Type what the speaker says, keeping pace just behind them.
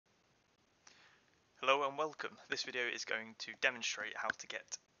Hello and welcome. This video is going to demonstrate how to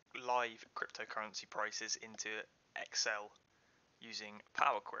get live cryptocurrency prices into Excel using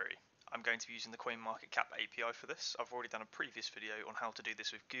Power Query. I'm going to be using the CoinMarketCap API for this. I've already done a previous video on how to do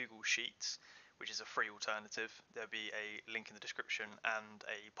this with Google Sheets, which is a free alternative. There'll be a link in the description and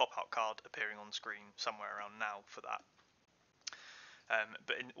a pop-out card appearing on screen somewhere around now for that.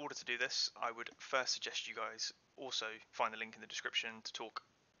 But in order to do this, I would first suggest you guys also find the link in the description to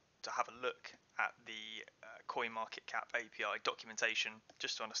have a look at the CoinMarketCap API documentation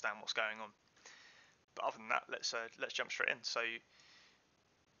just to understand what's going on. But other than that, let's jump straight in. So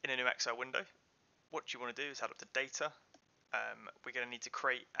in a new Excel window, what you want to do is head up to Data. We're going to need to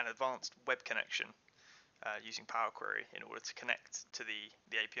create an advanced web connection using Power Query in order to connect to the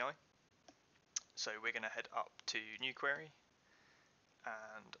API. So we're going to head up to New Query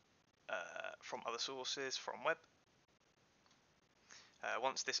and from other sources, from web.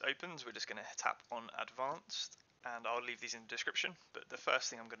 Once this opens, we're just going to tap on Advanced, and I'll leave these in the description. But the first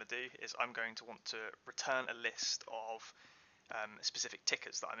thing I'm going to do is I'm going to want to return a list of specific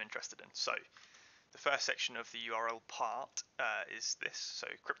tickers that I'm interested in. So the first section of the URL part is this, so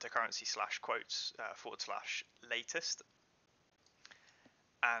cryptocurrency/quotes / latest.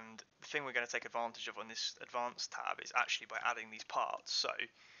 And the thing we're going to take advantage of on this advanced tab is actually by adding these parts. So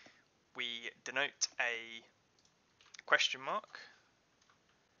we denote a question mark,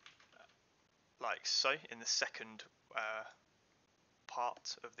 like so, in the second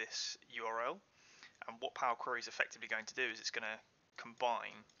part of this URL. And what Power Query is effectively going to do is it's going to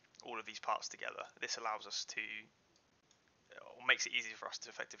combine all of these parts together. This allows us to, or makes it easier for us to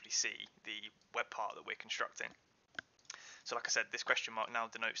effectively see the web part that we're constructing. So like I said, this question mark now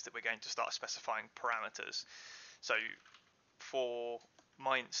denotes that we're going to start specifying parameters. So for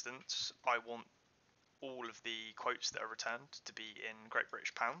my instance, I want all of the quotes that are returned to be in Great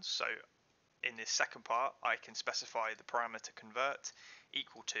British pounds. So in this second part, I can specify the parameter convert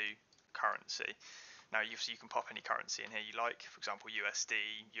equal to currency. Now you can pop any currency in here you like, for example USD,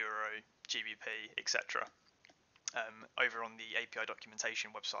 Euro, GBP, etc. Over on the API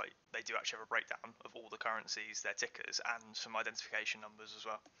documentation website, they do actually have a breakdown of all the currencies, their tickers, and some identification numbers as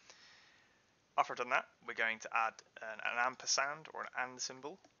well. After I've done that, we're going to add an ampersand or an and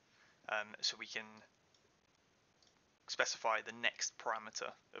symbol, so we can specify the next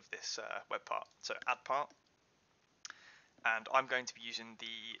parameter of this web part. So add part, and I'm going to be using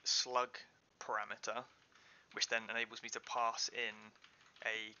the slug parameter, which then enables me to pass in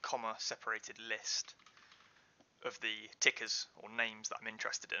a comma separated list of the tickers or names that I'm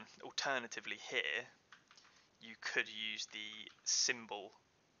interested in. Alternatively here, you could use the symbol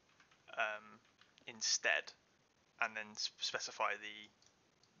instead and then specify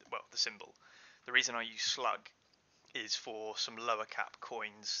the symbol. The reason I use slug is for some lower cap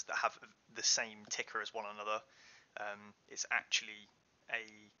coins that have the same ticker as one another. It's actually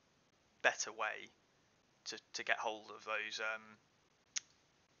a better way to get hold of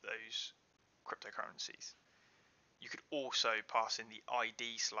those cryptocurrencies. You could also pass in the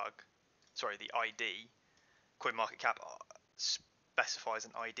ID slug, sorry, the ID. CoinMarketCap specifies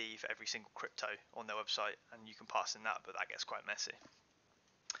an ID for every single crypto on their website, and you can pass in that, but that gets quite messy.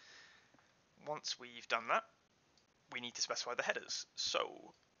 Once we've done that, we need to specify the headers.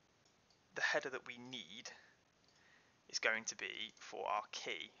 So the header that we need is going to be for our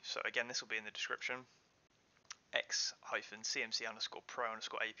key. So again, this will be in the description.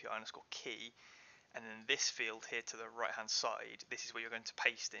 _CMC_pro_API_key, and then this field here to the right hand side, this is where you're going to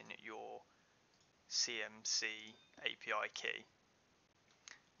paste in your CMC API key.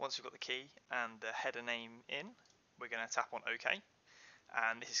 Once we've got the key and the header name in, we're going to tap on OK,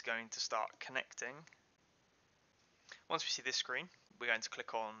 and this is going to start connecting. Once we see this screen, we're going to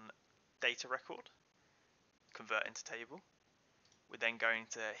click on data record, convert into table. We're then going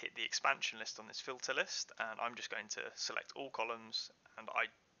to hit the expansion list on this filter list, and I'm just going to select all columns, and I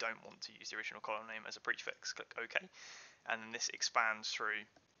don't want to use the original column name as a prefix. Click OK, and then this expands through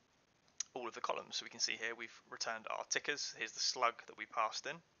all of the columns. So we can see here we've returned our tickers. Here's the slug that we passed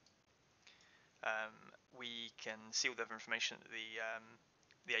in. We can see all the other information that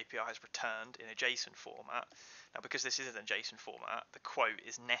the API has returned in a JSON format. Now because this isn't a JSON format, the quote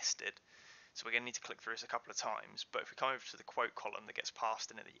is nested. So we're going to need to click through this a couple of times, but if we come over to the quote column that gets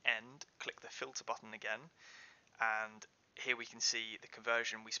passed in at the end, click the filter button again, and here we can see the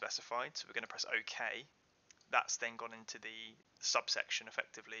conversion we specified, so we're going to press OK. That's then gone into the subsection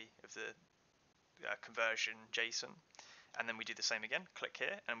effectively of the conversion JSON, and then we do the same again, click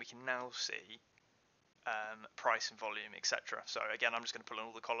here, and we can now see price and volume, etc. So again, I'm just going to pull in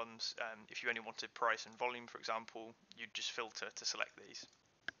all the columns. If you only wanted price and volume, for example, you'd just filter to select these.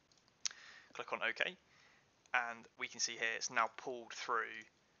 Click on OK, and we can see here it's now pulled through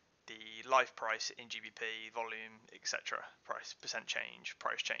the live price in GBP, volume, etc., price, percent change,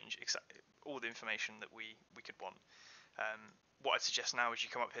 price change, etc., all the information that we could want. What I'd suggest now is you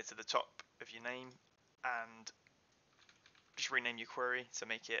come up here to the top of your name and just rename your query to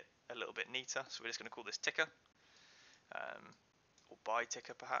make it a little bit neater. So we're just going to call this ticker, or buy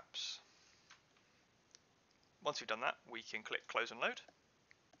ticker perhaps. Once we've done that, we can click close and load,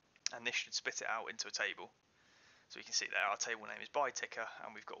 and this should spit it out into a table. So you can see there our table name is buy ticker,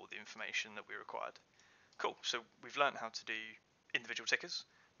 and we've got all the information that we required. Cool, so we've learned how to do individual tickers.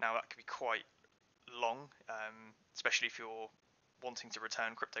 Now that can be quite long, especially if you're wanting to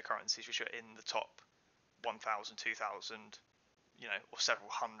return cryptocurrencies which are in the top 1,000, 2,000, or several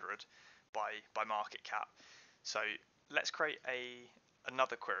hundred by market cap. So let's create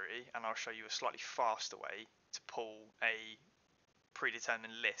another query, and I'll show you a slightly faster way to pull a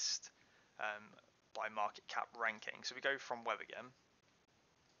predetermined list by market cap ranking. So we go from web again,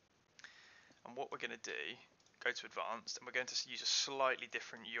 and what we're going to do, go to advanced, and we're going to use a slightly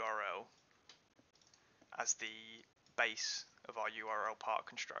different URL as the base of our URL part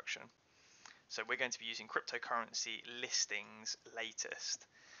construction. So we're going to be using cryptocurrency listings latest,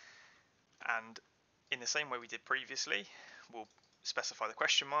 and in the same way we did previously, we'll specify the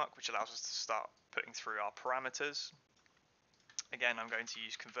question mark, which allows us to start putting through our parameters. Again, I'm going to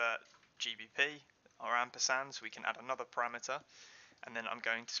use convert GBP or ampersand, so we can add another parameter, and then I'm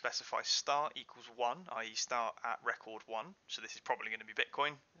going to specify start equals 1, i.e. start at record 1, so this is probably going to be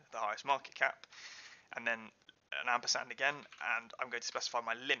Bitcoin, the highest market cap, and then an ampersand again, and I'm going to specify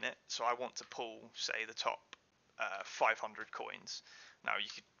my limit, so I want to pull, say, the top 500 coins. Now you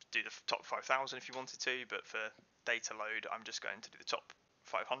could do the top 5,000 if you wanted to, but for data load I'm just going to do the top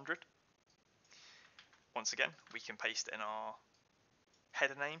 500. Once again, we can paste in our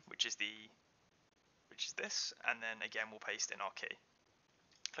header name, which is this, and then again we'll paste in our key.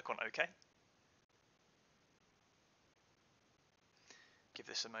 Click on OK. Give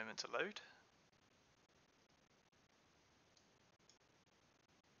this a moment to load.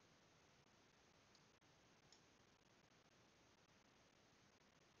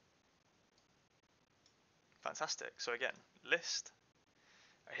 Fantastic. So again, list.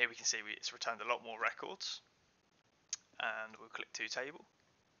 Here we can see it's returned a lot more records, and we'll click to table.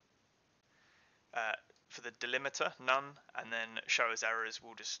 For the delimiter, none, and then show as errors,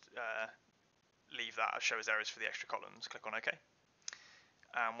 we'll just leave that as show as errors for the extra columns. Click on OK.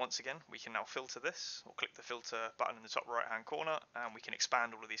 And once again, we can now filter this, or click the filter button in the top right hand corner, and we can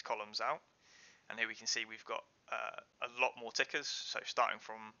expand all of these columns out. And here we can see we've got a lot more tickers, so starting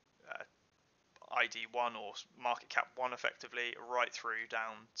from ID 1 or market cap 1 effectively, right through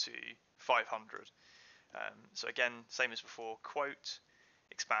down to 500. So again, same as before, quote,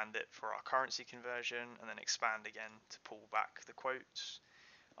 expand it for our currency conversion, and then expand again to pull back the quotes.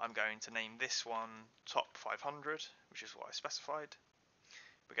 I'm going to name this one top 500, which is what I specified.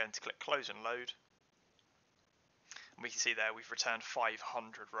 We're going to click close and load, and we can see there we've returned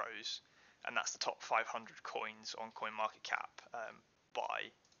 500 rows, and that's the top 500 coins on CoinMarketCap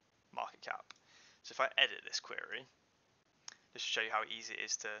by market cap. So if I edit this query, just to show you how easy it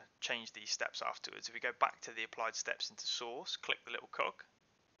is to change these steps afterwards, if we go back to the applied steps into source, click the little cog,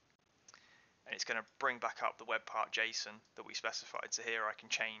 and it's going to bring back up the web part JSON that we specified. So here I can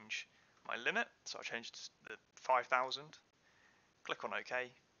change my limit, so I'll change to the 5,000, click on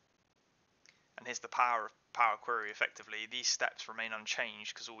OK, and here's the power query effectively. These steps remain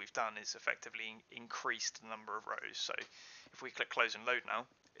unchanged because all we've done is effectively increased the number of rows. So if we click close and load now,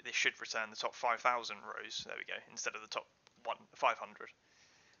 this should return the top 5,000 rows, there we go, instead of the top 500,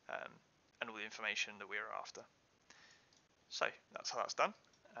 and all the information that we are after. So that's how that's done.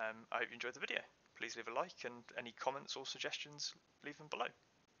 I hope you enjoyed the video. Please leave a like, and any comments or suggestions, leave them below.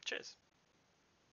 Cheers.